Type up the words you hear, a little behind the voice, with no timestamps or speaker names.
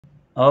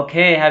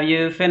Okay, have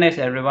you finished,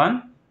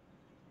 everyone?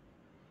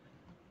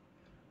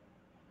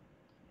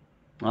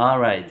 All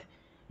right.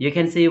 You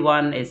can see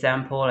one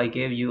example I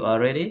gave you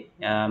already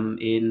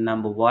in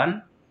number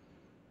one.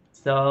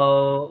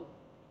 So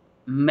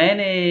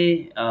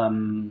many,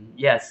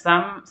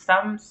 some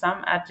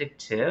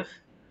adjective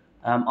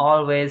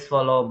always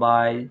followed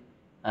by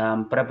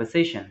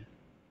preposition.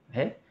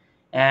 Okay,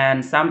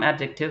 and some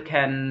adjective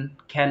can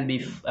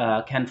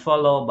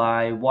follow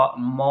by what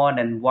more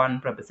than one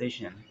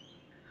preposition,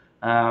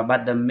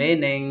 but the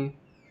meaning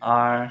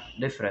are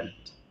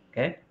different.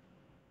 Okay.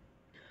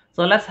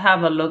 So let's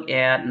have a look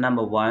at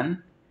number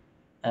one.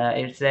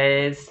 It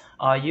says,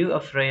 "Are you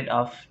afraid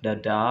of the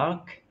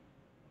dark?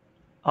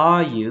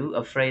 Are you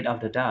afraid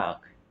of the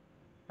dark?"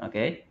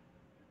 Okay.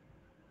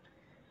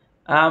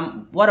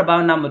 What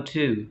about number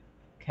two?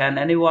 Can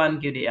anyone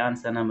give the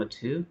answer number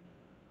two?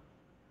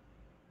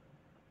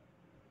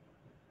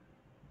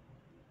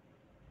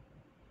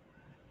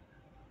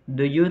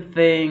 Do you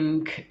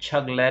think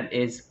chocolate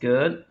is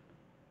good?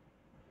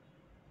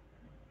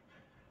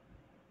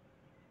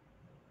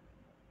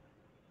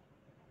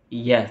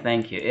 Yes,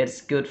 thank you.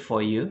 It's good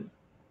for you.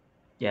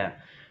 Yeah.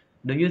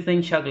 Do you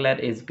think chocolate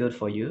is good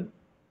for you?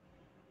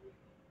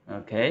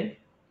 Okay.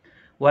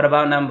 What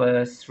about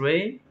number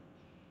three?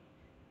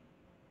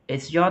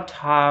 Is your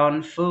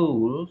town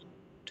full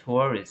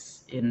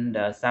tourists in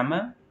the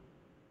summer?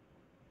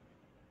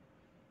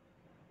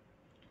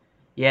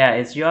 Yeah,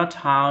 is your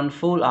town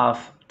full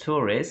of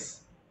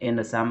tourists in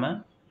the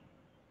summer?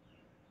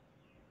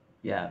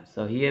 Yeah,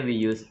 so here we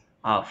use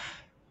of.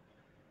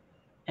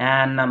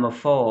 And number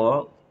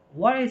four,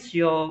 what is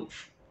your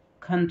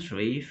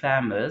country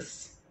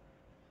famous?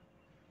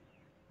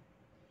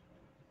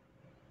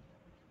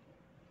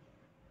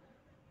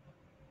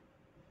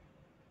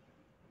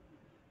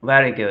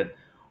 Very good.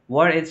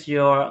 What is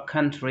your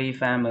country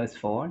famous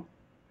for?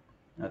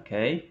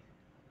 Okay.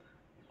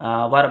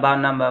 What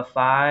about number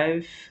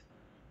five?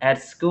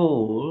 At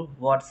school,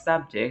 what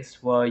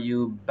subjects were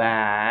you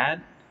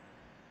bad?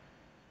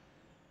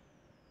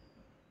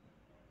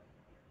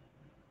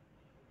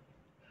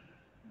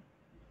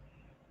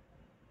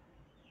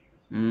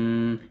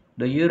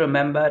 Do you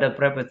remember the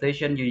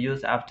preposition you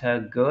use after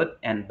good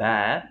and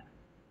bad?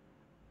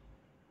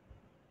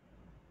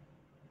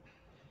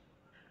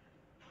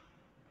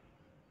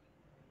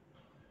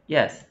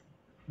 Yes,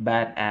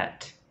 bad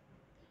at.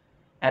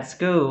 At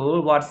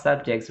school, what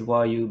subjects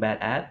were you bad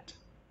at?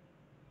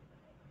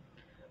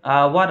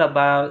 What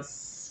about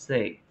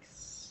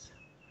six?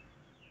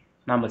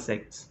 Number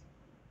six.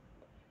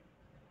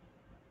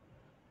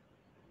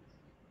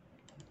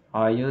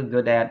 Are you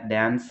good at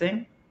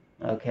dancing?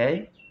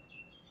 Okay.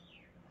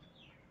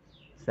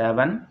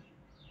 Seven.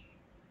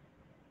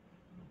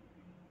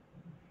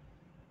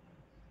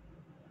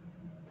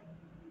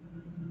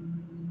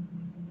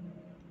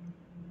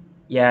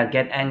 Yeah,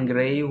 get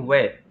angry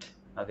with.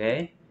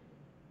 Okay.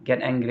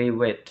 Get angry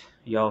with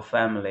your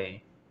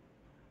family.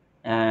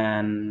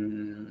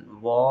 And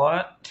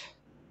what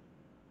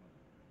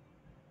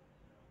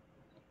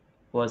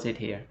was it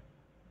here?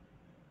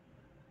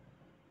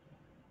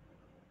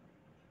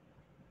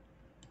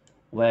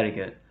 Very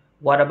good.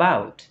 What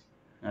about?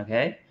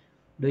 Okay.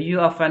 Do you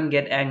often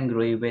get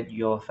angry with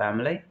your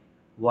family?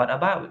 What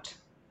about?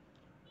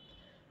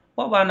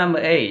 What about number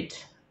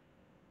eight?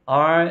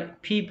 Are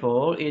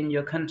people in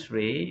your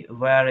country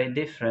very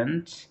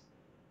different?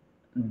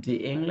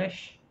 The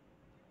English?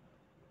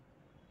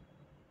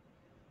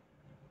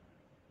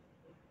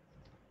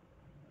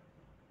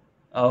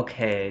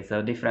 Okay,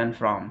 so different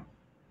from.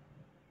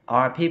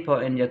 Are people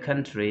in your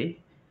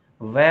country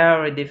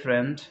very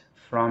different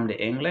from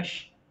the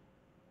English?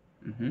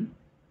 Mhm.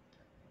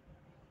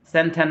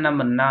 Sentence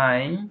number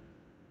nine.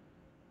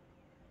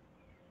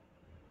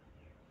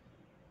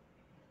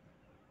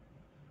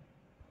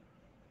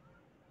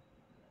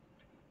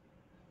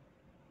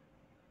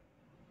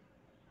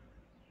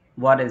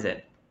 What is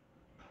it?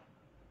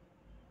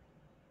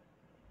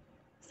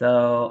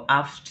 So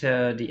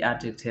after the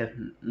adjective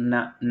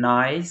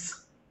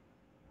nice,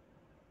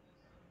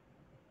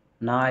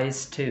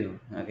 nice too.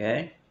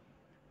 Okay.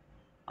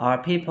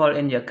 Are people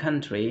in your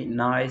country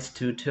nice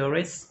to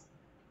tourists?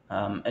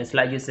 It's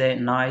like you say,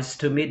 nice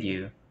to meet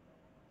you.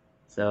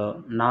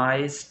 So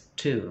nice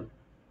too.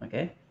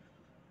 Okay.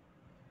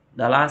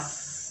 The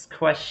last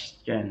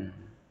question.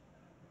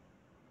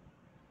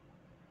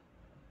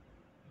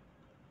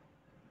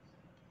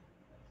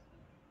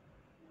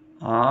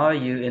 Are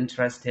you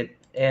interested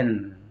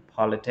in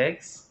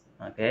politics?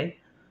 Okay.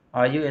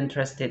 Are you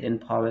interested in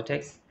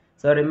politics?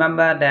 So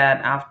remember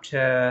that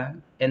after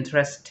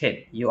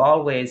interested, you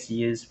always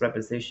use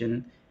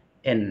preposition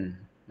in.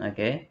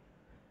 Okay.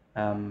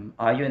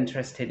 Are you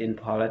interested in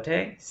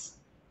politics?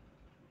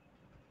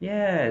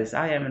 Yes,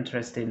 I am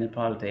interested in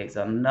politics.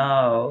 Or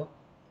no,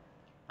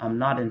 I'm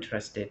not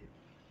interested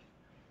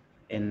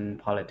in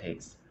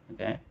politics.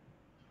 Okay.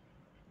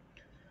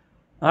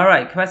 All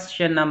right.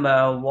 Question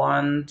number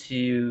 1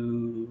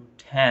 to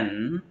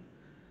 10.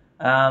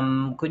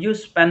 Could you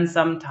spend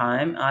some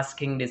time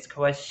asking this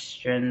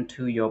question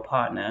to your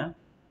partner?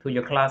 to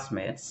your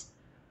classmates.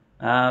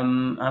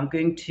 I'm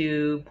going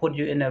to put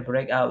you in a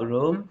breakout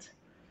room,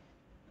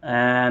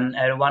 and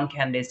everyone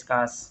can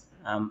discuss,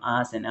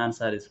 ask and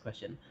answer this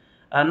question.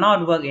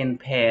 Not work in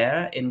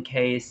pair in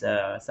case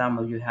some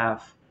of you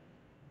have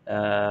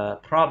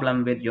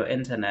problem with your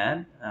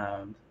internet,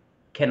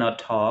 cannot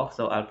talk.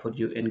 So I'll put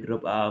you in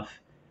group of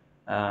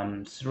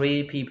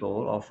 3 people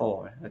or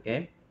 4.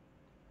 Okay.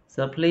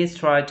 So please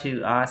try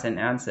to ask and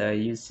answer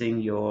using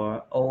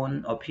your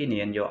own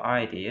opinion, your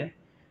idea.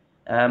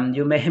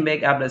 You may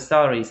make up the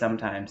story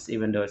sometimes,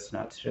 even though it's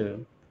not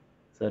true.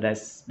 So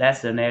that's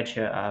the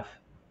nature of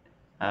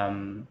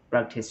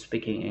practice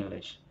speaking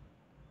English.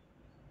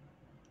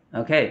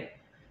 Okay,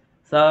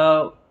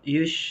 so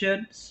you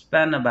should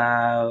spend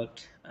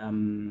about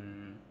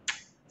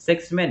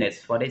 6 minutes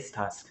for this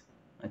task.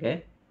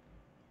 Okay,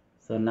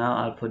 so now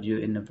I'll put you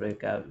in the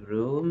breakout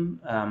room.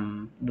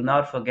 Do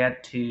not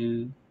forget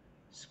to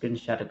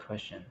screenshot the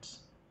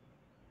questions.